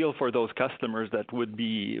actually feel for those customers that will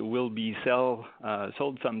be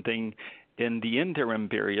sold something in the interim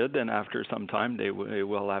period, and after some time they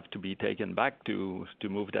will have to be taken back to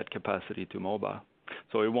move that capacity to mobile.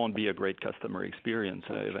 So it won't be a great customer experience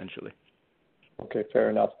eventually. Okay,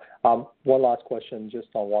 fair enough. One last question just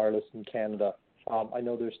on wireless in Canada. I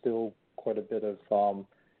know there's still quite a bit of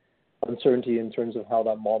uncertainty in terms of how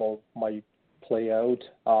that model might play out.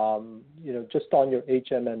 Just on your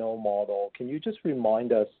HMNO model, can you just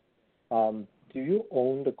remind us, do you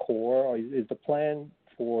own the core, or is the plan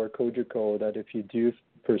for Cogeco that if you do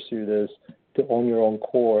pursue this, to own your own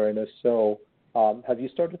core? And if so, have you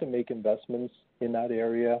started to make investments in that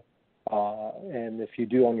area? And if you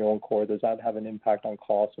do own your own core, does that have an impact on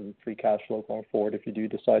costs and free cash flow going forward if you do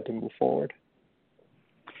decide to move forward?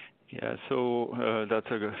 Yeah, so that's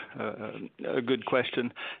a good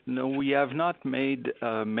question. No, we have not made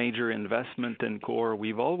a major investment in core.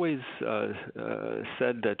 We've always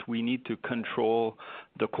said that we need to control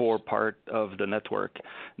the core part of the network.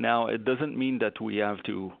 Now, it doesn't mean that we have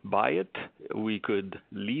to buy it. We could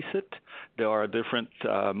lease it. There are different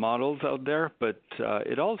models out there, but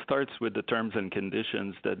it all starts with the terms and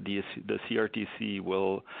conditions that the CRTC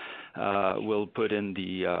will put in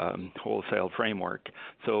the wholesale framework.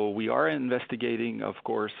 So we are investigating, of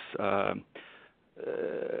course, the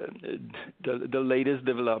latest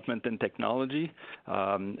development in technology,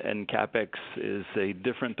 and CapEx is a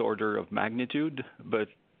different order of magnitude, but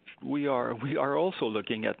we are also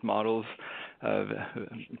looking at models of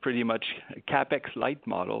pretty much CapEx light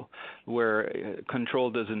model, where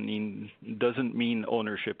control doesn't mean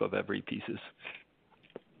ownership of every pieces.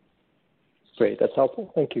 Great, that's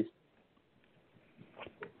helpful. Thank you.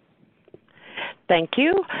 Thank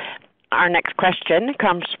you. Our next question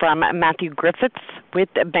comes from Matthew Griffiths with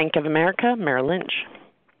Bank of America Merrill Lynch.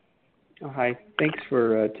 Oh, hi. Thanks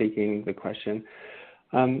for taking the question.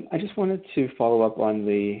 I just wanted to follow up on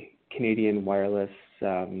the Canadian wireless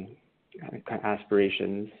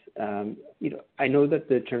aspirations. I know that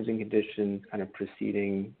the terms and conditions kind of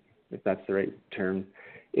proceeding, if that's the right term,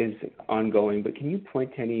 is ongoing, but can you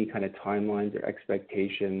point to any kind of timelines or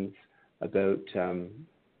expectations about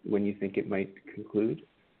when you think it might conclude?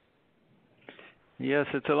 Yes,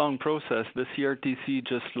 it's a long process. The CRTC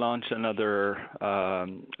just launched another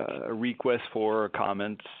request for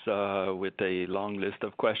comments with a long list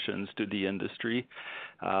of questions to the industry.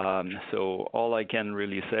 So all I can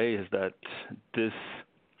really say is that this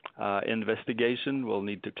investigation will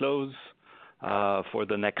need to close for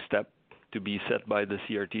the next step to be set by the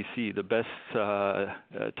CRTC. The best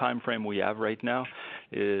time frame we have right now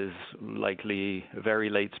is likely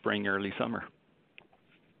very late spring, early summer.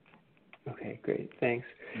 Okay, great. Thanks.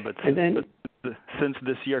 But since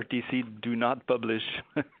the CRTC do not publish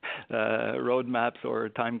roadmaps or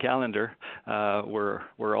time calendar,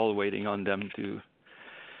 we're all waiting on them to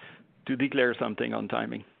declare something on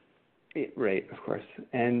timing. Right, of course.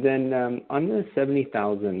 And then on the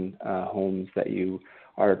 70,000 homes that you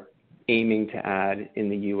are aiming to add in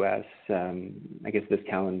the U.S., I guess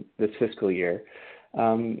this fiscal year,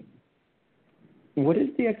 what is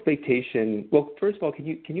the expectation? Well, first of all, can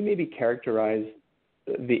you maybe characterize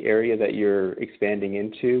the area that you're expanding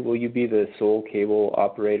into? Will you be the sole cable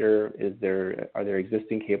operator? Are there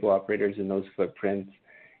existing cable operators in those footprints?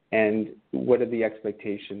 And what are the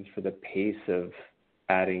expectations for the pace of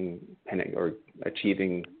adding or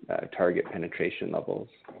achieving target penetration levels?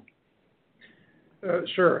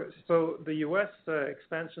 Sure. So the U.S.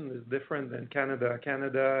 Expansion is different than Canada.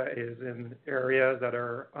 Canada is in areas that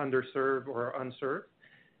are underserved or unserved,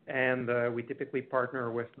 and we typically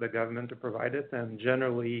partner with the government to provide it. And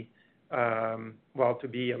generally, to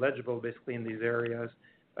be eligible basically in these areas,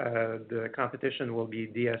 the competition will be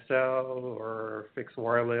DSL or fixed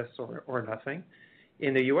wireless or nothing.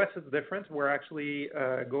 In the U.S., it's different. We're actually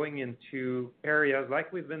going into areas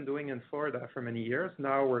like we've been doing in Florida for many years.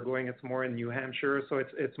 Now it's more in New Hampshire, so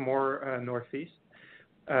it's more northeast.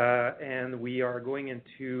 And we are going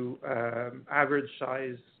into average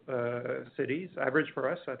size cities, average for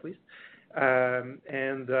us at least.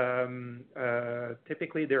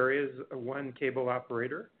 Typically there is one cable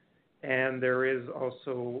operator, and there is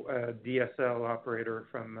also a DSL operator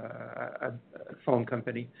from a phone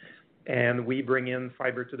company. And we bring in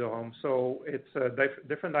fiber to the home. So it's a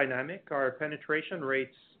different dynamic. Our penetration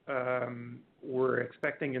rates we're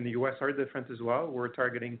expecting in the U.S. are different as well. We're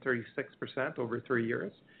targeting 36% over 3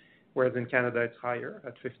 years, whereas in Canada it's higher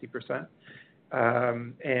at 50%.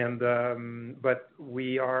 But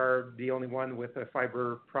we are the only one with a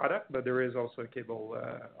fiber product, but there is also a cable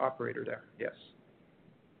operator there, yes.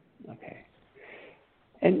 Okay.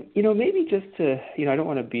 And, maybe just to, I don't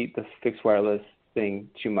want to beat the fixed wireless thing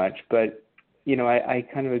too much, but I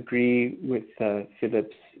kind of agree with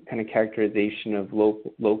Philip's kind of characterization of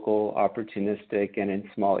local, opportunistic, and in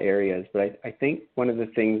small areas. But I think one of the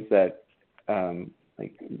things that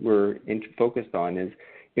we're focused on is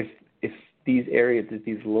if these areas,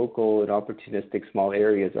 these local and opportunistic small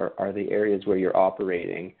areas are the areas where you're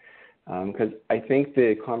operating, because I think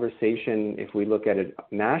the conversation, if we look at it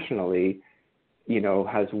nationally,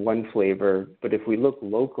 has one flavor, but if we look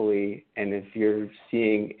locally, and if you're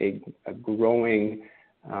seeing a growing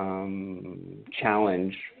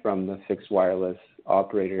challenge from the fixed wireless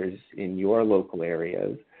operators in your local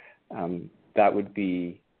areas, that would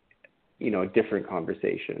be, a different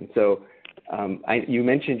conversation. So you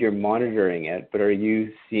mentioned you're monitoring it, but are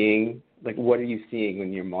you seeing, what are you seeing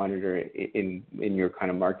when you're monitoring in your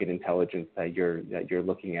kind of market intelligence that you're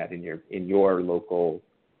looking at in your local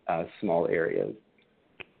small areas?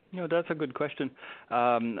 That's a good question.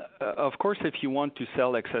 Of course, if you want to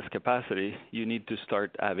sell excess capacity, you need to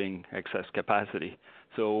start having excess capacity.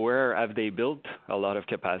 So where have they built a lot of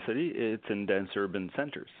capacity? It's in dense urban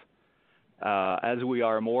centers. As we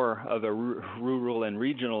are more of a rural and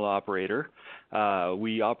regional operator,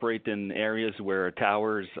 we operate in areas where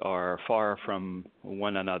towers are far from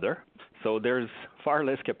one another. So there's far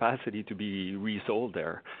less capacity to be resold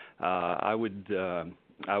there. I would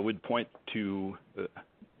point to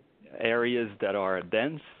areas that are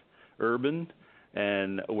dense, urban,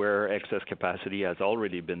 and where excess capacity has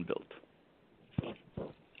already been built,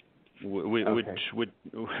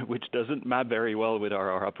 which doesn't map very well with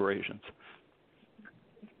our operations.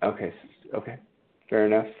 Okay, fair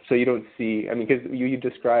enough. So you don't see, because you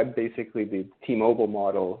described basically the T-Mobile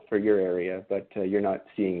model for your area, but you're not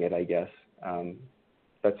seeing it, I guess.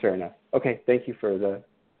 That's fair enough. Okay, thank you for the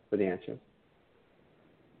answer.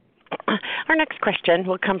 Our next question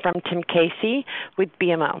will come from Tim Casey with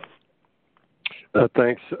BMO.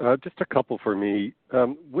 Thanks. Just a couple for me.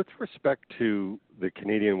 With respect to the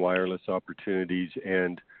Canadian wireless opportunities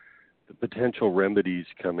and the potential remedies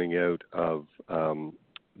coming out of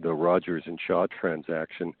the Rogers and Shaw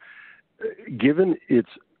transaction, given it's,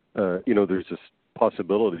 there's this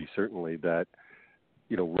possibility certainly that,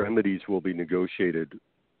 remedies will be negotiated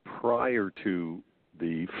prior to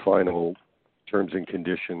the final terms and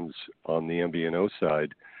conditions on the MVNO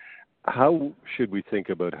side, how should we think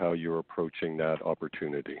about how you're approaching that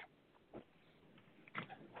opportunity?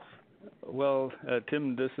 Well,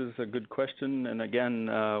 Tim, this is a good question. And again,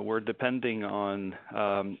 we're depending on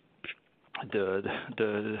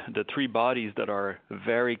the three bodies that are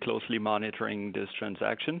very closely monitoring this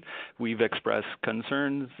transaction. We've expressed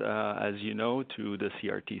concerns, as you know, to the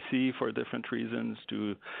CRTC for different reasons,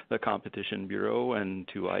 to the Competition Bureau and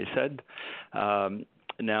to ICED.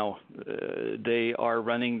 Now, they are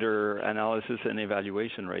running their analysis and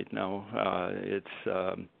evaluation right now.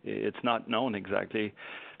 It's not known exactly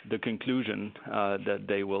the conclusion that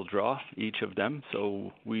they will draw, each of them.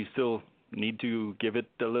 So we still need to give it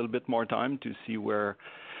a little bit more time to see where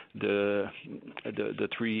the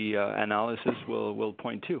three analysis will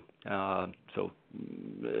point to. So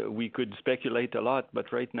we could speculate a lot,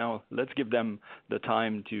 but right now let's give them the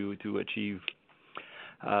time to achieve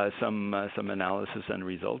some analysis and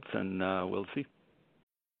results, and we'll see.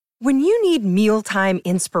 When you need mealtime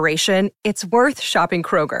inspiration, it's worth shopping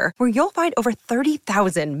Kroger, where you'll find over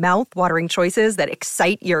 30,000 mouth-watering choices that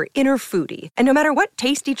excite your inner foodie. And no matter what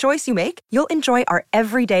tasty choice you make, you'll enjoy our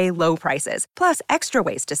everyday low prices, plus extra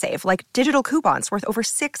ways to save, like digital coupons worth over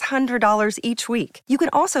 $600 each week. You can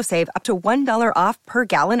also save up to $1 off per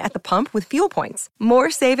gallon at the pump with fuel points.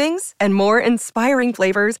 More savings and more inspiring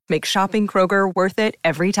flavors make shopping Kroger worth it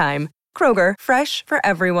every time. Kroger, fresh for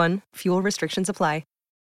everyone. Fuel restrictions apply.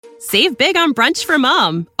 Save big on brunch for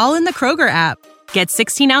mom, all in the Kroger app. Get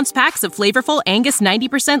 16-ounce packs of flavorful Angus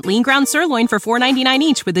 90% lean ground sirloin for $4.99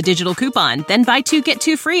 each with a digital coupon. Then buy 2, get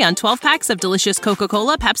 2 free on 12 packs of delicious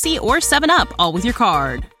Coca-Cola, Pepsi, or 7-Up, all with your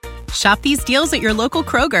card. Shop these deals at your local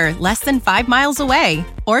Kroger, less than 5 miles away.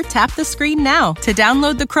 Or tap the screen now to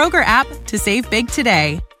download the Kroger app to save big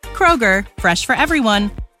today. Kroger, fresh for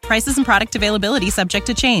everyone. Prices and product availability subject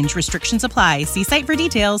to change. Restrictions apply. See site for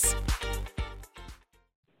details.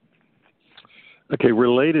 Okay,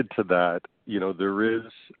 related to that, there is,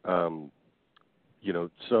 some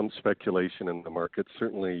speculation in the market,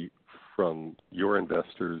 certainly from your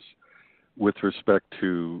investors, with respect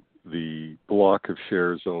to the block of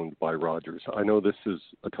shares owned by Rogers. I know this is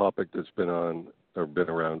a topic that's been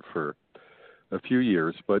around for a few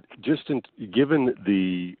years, but given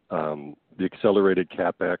the accelerated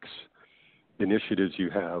CapEx initiatives you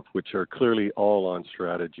have, which are clearly all on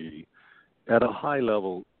strategy, at a high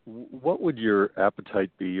level, what would your appetite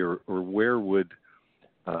be, or where would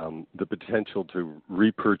the potential to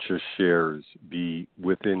repurchase shares be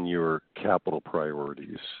within your capital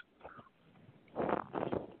priorities?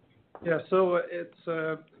 Yeah, so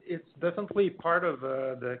it's definitely part of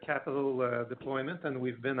the capital deployment, and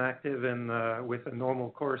we've been active with a normal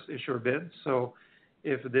course issuer bid. So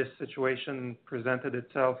if this situation presented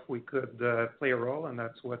itself, we could play a role, and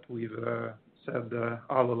that's what we've said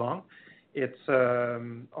all along. It's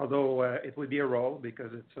although it would be a role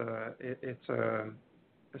because it's a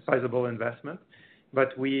sizable investment,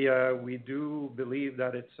 but we do believe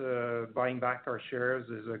that it's buying back our shares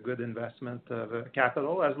is a good investment of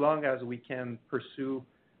capital as long as we can pursue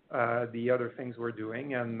the other things we're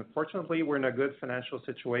doing. And fortunately, we're in a good financial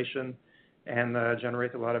situation and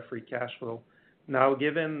generate a lot of free cash flow. Now,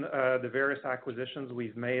 given the various acquisitions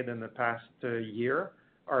we've made in the past year,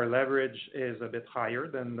 our leverage is a bit higher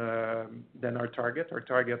than our target. Our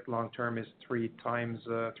target long term is 3 turns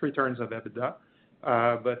of EBITDA,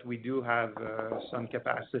 but we do have some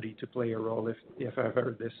capacity to play a role if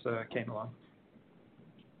ever this came along.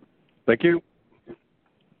 Thank you. Thank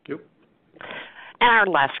you. And our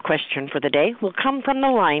last question for the day will come from the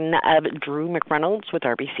line of Drew McReynolds with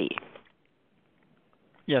RBC.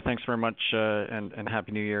 Yeah, thanks very much, and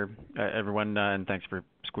Happy New Year, everyone, and thanks for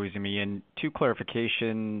squeezing me in. 2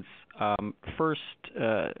 clarifications. First,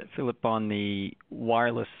 Philip, on the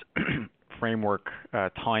wireless framework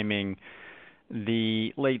timing,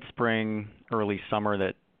 the late spring, early summer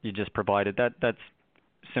that you just provided, that's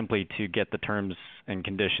simply to get the terms and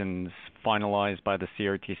conditions finalized by the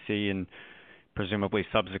CRTC, and presumably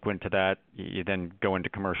subsequent to that, you then go into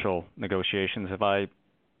commercial negotiations. Have I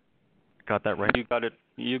got that right?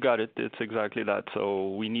 You got it. It's exactly that. So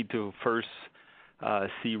we need to first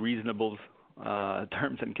see reasonable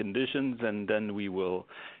terms and conditions, and then we will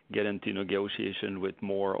get into negotiation with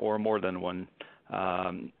more than one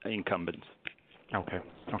incumbents. Okay,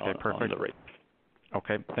 perfect. On the rate.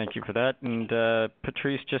 Okay, thank you for that. And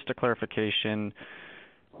Patrice, just a clarification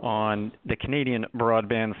on the Canadian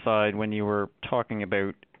broadband side, when you were talking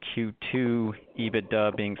about Q2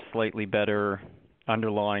 EBITDA being slightly better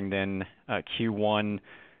underlying than Q1.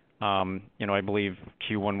 I believe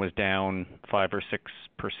Q1 was down 5 or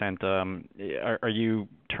 6%. Are you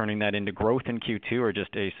turning that into growth in Q2, or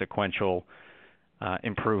just a sequential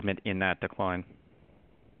improvement in that decline?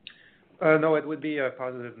 No, it would be a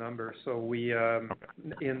positive number. So we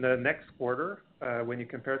in the next quarter, when you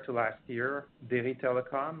compare it to last year, Déry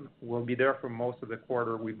Telecom will be there for most of the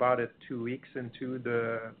quarter. We bought it 2 weeks into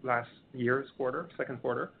the last year's quarter, second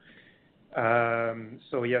quarter.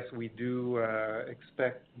 So yes, we do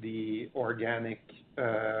expect the organic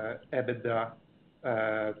EBITDA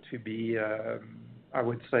to be, I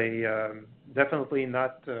would say, definitely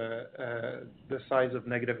not the size of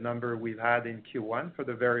negative number we've had in Q1 for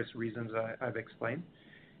the various reasons I've explained,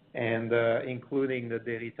 and including the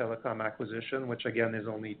Déry Telecom acquisition, which again is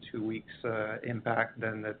only 2 weeks impact,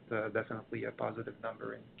 then that's definitely a positive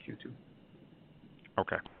number in Q2.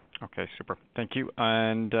 Okay, super. Thank you.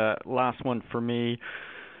 And last one for me.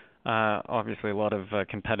 Obviously, a lot of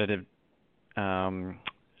competitive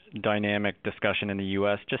dynamic discussion in the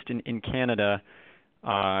U.S. Just in Canada,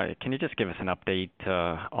 can you just give us an update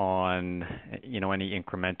on any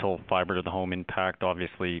incremental fiber to the home impact?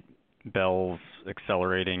 Obviously, Bell's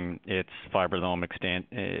accelerating its fiber to the home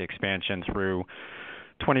expansion through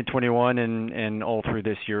 2021 and all through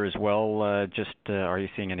this year as well. Are you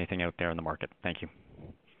seeing anything out there in the market? Thank you.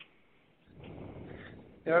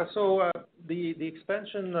 Yeah, so the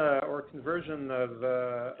expansion or conversion of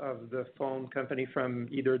the phone company from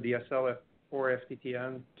either DSL or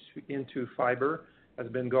FTTN into fiber has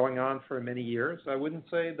been going on for many years. I wouldn't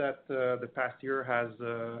say that the past year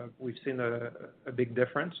we've seen a big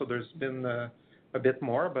difference. So there's been a bit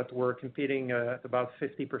more, but we're competing at about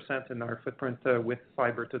 50% in our footprint with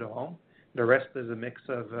fiber to the home. The rest is a mix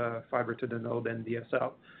of fiber to the node and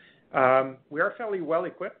DSL. We are fairly well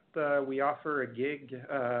equipped. We offer a gig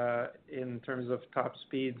in terms of top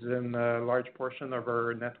speeds in a large portion of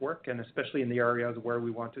our network, and especially in the areas where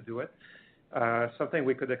we want to do it. Something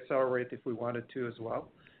we could accelerate if we wanted to as well.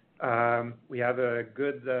 We have a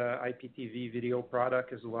good IPTV video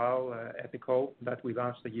product as well, Epico, that we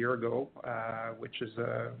launched a year ago, which is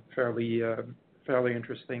a fairly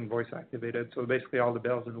interesting voice activated. So basically all the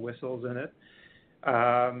bells and whistles in it.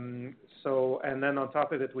 And then on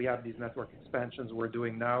top of it, we have these network expansions we're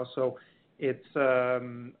doing now. So it's,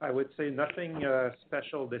 I would say, nothing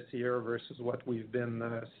special this year versus what we've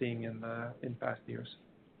been seeing in past years.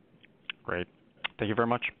 Great. Thank you very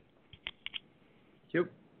much. Thank you.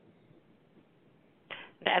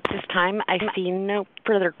 At this time, I see no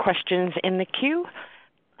further questions in the queue.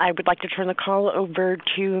 I would like to turn the call over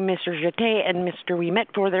to Mr. Jeté and Mr.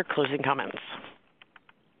 Ouimet for their closing comments.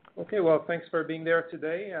 Okay, well, thanks for being there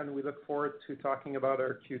today, and we look forward to talking about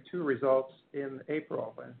our Q2 results in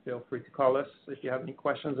April. And feel free to call us if you have any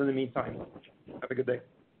questions in the meantime. Have a good day.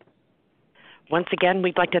 Once again,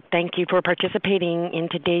 we'd like to thank you for participating in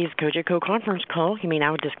today's Cogeco conference call. You may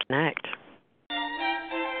now disconnect.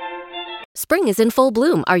 Spring is in full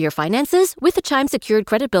bloom. Are your finances? With the Chime Secured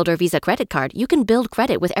Credit Builder Visa Credit Card, you can build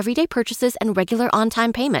credit with everyday purchases and regular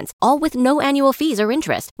on-time payments, all with no annual fees or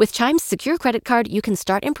interest. With Chime's Secure Credit Card, you can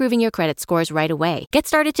start improving your credit scores right away. Get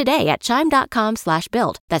started today at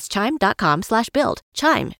chime.com/build. That's chime.com/build.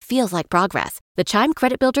 Chime feels like progress. The Chime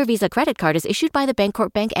Credit Builder Visa Credit Card is issued by the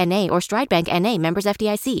Bancorp Bank N.A. or Stride Bank N.A. members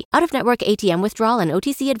FDIC. Out-of-network ATM withdrawal and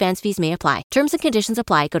OTC advance fees may apply. Terms and conditions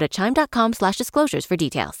apply. Go to chime.com/disclosures for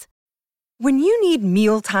details. When you need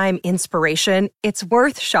mealtime inspiration, it's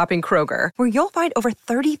worth shopping Kroger, where you'll find over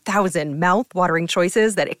 30,000 mouth-watering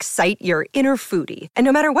choices that excite your inner foodie. And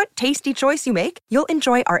no matter what tasty choice you make, you'll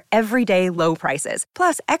enjoy our everyday low prices,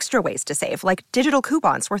 plus extra ways to save, like digital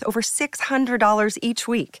coupons worth over $600 each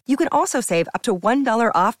week. You can also save up to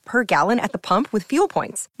 $1 off per gallon at the pump with fuel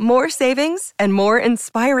points. More savings and more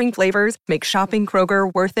inspiring flavors make shopping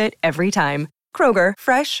Kroger worth it every time. Kroger,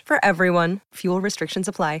 fresh for everyone. Fuel restrictions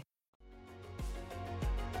apply.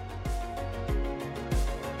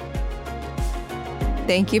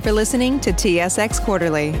 Thank you for listening to TSX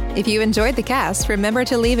Quarterly. If you enjoyed the cast, remember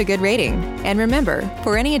to leave a good rating. And remember,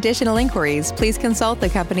 for any additional inquiries, please consult the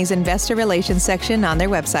company's investor relations section on their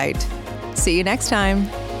website. See you next time.